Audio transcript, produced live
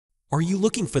Are you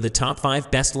looking for the top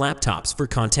 5 best laptops for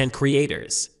content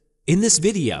creators? In this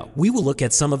video, we will look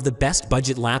at some of the best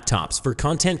budget laptops for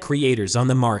content creators on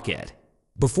the market.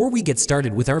 Before we get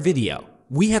started with our video,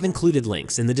 we have included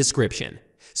links in the description,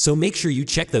 so make sure you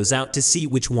check those out to see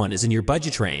which one is in your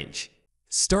budget range.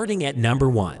 Starting at number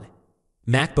 1.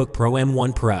 MacBook Pro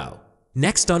M1 Pro.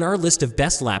 Next on our list of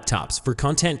best laptops for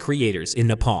content creators in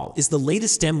Nepal is the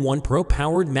latest M1 Pro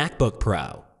powered MacBook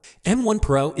Pro. M1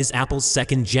 Pro is Apple's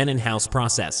second-gen in-house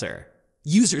processor.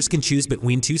 Users can choose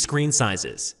between two screen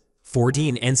sizes,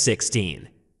 14 and 16.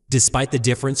 Despite the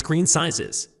different screen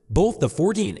sizes, both the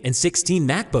 14 and 16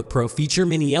 MacBook Pro feature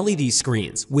mini LED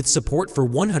screens with support for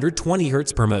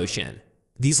 120Hz promotion.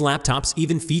 These laptops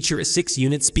even feature a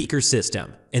 6-unit speaker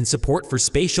system and support for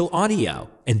spatial audio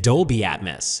and Dolby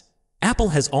Atmos. Apple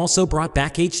has also brought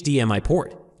back HDMI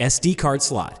port, SD card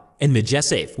slot, and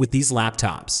MagSafe with these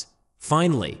laptops.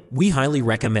 Finally, we highly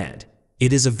recommend.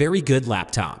 It is a very good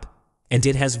laptop, and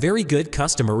it has very good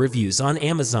customer reviews on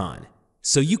Amazon,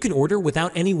 so you can order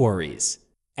without any worries.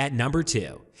 At number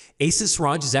 2, Asus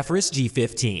ROG Zephyrus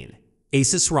G15.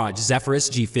 Asus ROG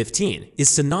Zephyrus G15 is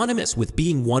synonymous with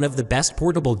being one of the best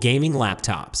portable gaming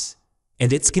laptops,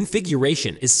 and its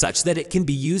configuration is such that it can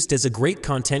be used as a great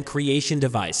content creation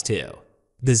device too.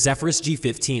 The Zephyrus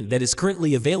G15 that is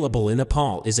currently available in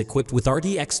Nepal is equipped with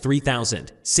RTX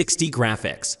 3000, 60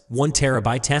 graphics, 1TB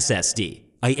SSD,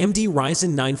 AMD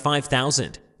Ryzen 9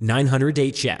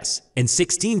 5900HS, and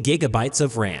 16 GB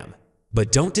of RAM.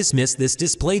 But don't dismiss this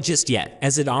display just yet,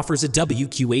 as it offers a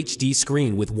WQHD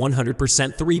screen with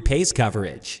 100% 3Ps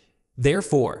coverage.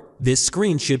 Therefore, this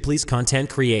screen should please content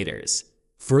creators.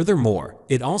 Furthermore,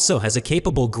 it also has a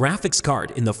capable graphics card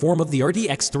in the form of the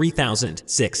RTX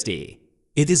 3060.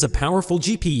 It is a powerful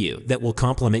GPU that will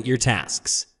complement your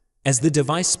tasks. As the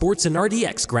device sports an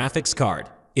RTX graphics card,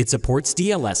 it supports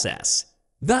DLSS.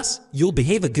 Thus, you'll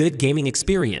behave a good gaming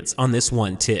experience on this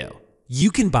one too.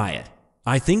 You can buy it.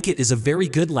 I think it is a very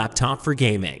good laptop for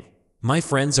gaming. My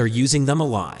friends are using them a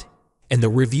lot. And the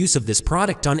reviews of this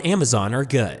product on Amazon are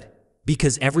good,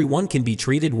 because everyone can be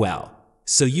treated well.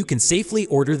 So you can safely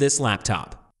order this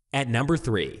laptop. At number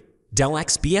 3. Dell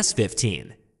XPS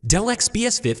 15. Dell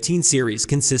XPS 15 series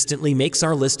consistently makes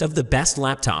our list of the best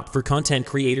laptop for content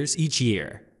creators each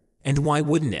year. And why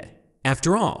wouldn't it?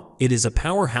 After all, it is a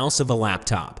powerhouse of a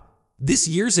laptop. This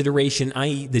year's iteration,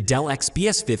 i.e. the Dell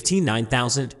XPS 15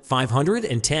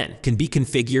 9510, can be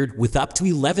configured with up to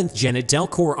 11th Gen Dell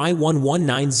Core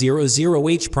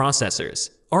i1-1900H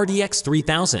processors, RTX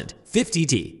 3000,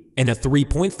 50D, and a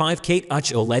 3.5K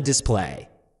Touch OLED display.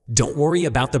 Don't worry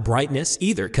about the brightness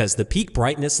either, cause the peak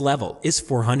brightness level is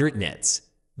 400 nits.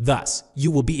 Thus,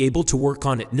 you will be able to work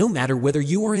on it no matter whether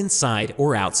you are inside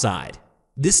or outside.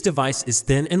 This device is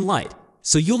thin and light,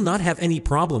 so you'll not have any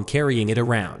problem carrying it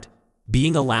around.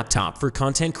 Being a laptop for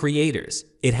content creators,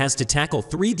 it has to tackle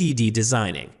 3D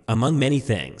designing, among many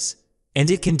things. And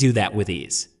it can do that with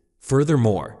ease.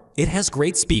 Furthermore, it has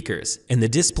great speakers, and the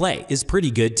display is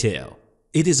pretty good too.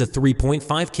 It is a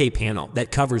 3.5K panel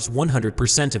that covers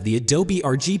 100% of the Adobe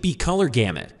RGB color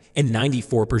gamut and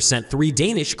 94% 3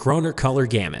 Danish kroner color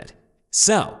gamut.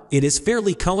 So, it is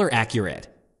fairly color accurate.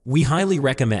 We highly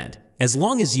recommend, as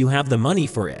long as you have the money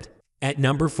for it. At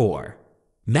number 4.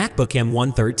 MacBook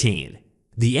M1 13.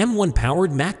 The M1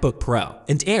 powered MacBook Pro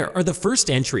and Air are the first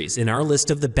entries in our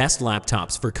list of the best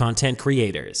laptops for content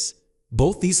creators.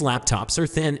 Both these laptops are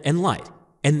thin and light,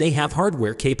 and they have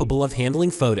hardware capable of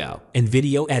handling photo and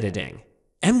video editing.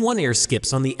 M1 Air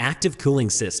skips on the active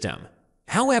cooling system.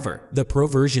 However, the Pro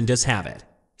version does have it.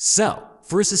 So,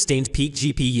 for a sustained peak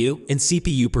GPU and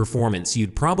CPU performance,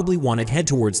 you'd probably want to head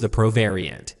towards the Pro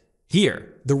variant.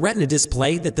 Here, the Retina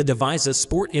display that the devices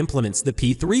sport implements the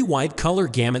P3 wide color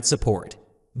gamut support.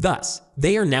 Thus,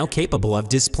 they are now capable of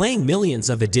displaying millions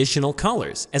of additional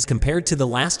colors as compared to the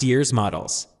last year's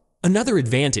models. Another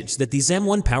advantage that these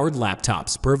M1 powered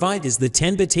laptops provide is the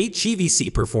 10-bit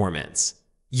HEVC performance.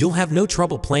 You'll have no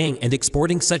trouble playing and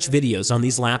exporting such videos on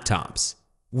these laptops.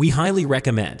 We highly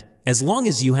recommend, as long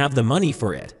as you have the money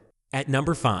for it. At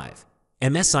number 5.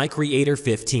 MSI Creator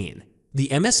 15. The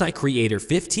MSI Creator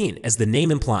 15, as the name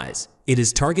implies, it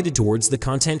is targeted towards the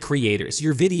content creators,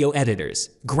 your video editors,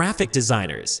 graphic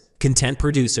designers, content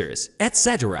producers,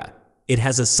 etc. It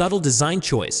has a subtle design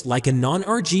choice like a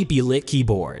non-RGB lit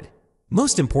keyboard.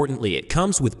 Most importantly, it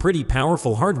comes with pretty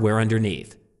powerful hardware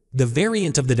underneath. The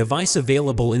variant of the device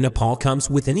available in Nepal comes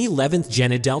with an 11th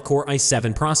Gen Dell Core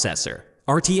i7 processor,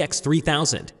 RTX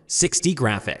 3000, 60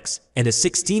 graphics, and a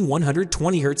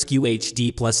 16120Hz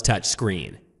QHD Plus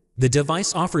touchscreen. The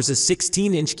device offers a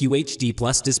 16-inch QHD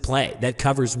Plus display that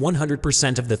covers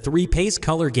 100% of the 3Ps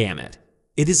color gamut.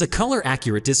 It is a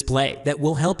color-accurate display that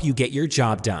will help you get your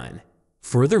job done.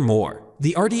 Furthermore,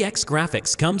 the RTX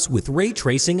graphics comes with ray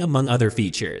tracing among other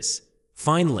features.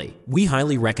 Finally, we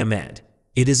highly recommend.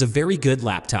 It is a very good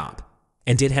laptop,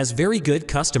 and it has very good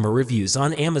customer reviews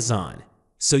on Amazon,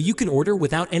 so you can order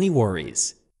without any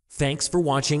worries. Thanks for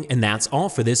watching, and that's all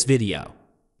for this video.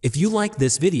 If you liked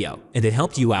this video and it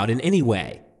helped you out in any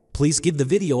way, please give the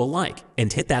video a like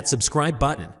and hit that subscribe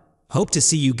button. Hope to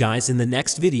see you guys in the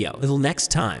next video. Until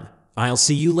next time, I'll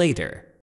see you later.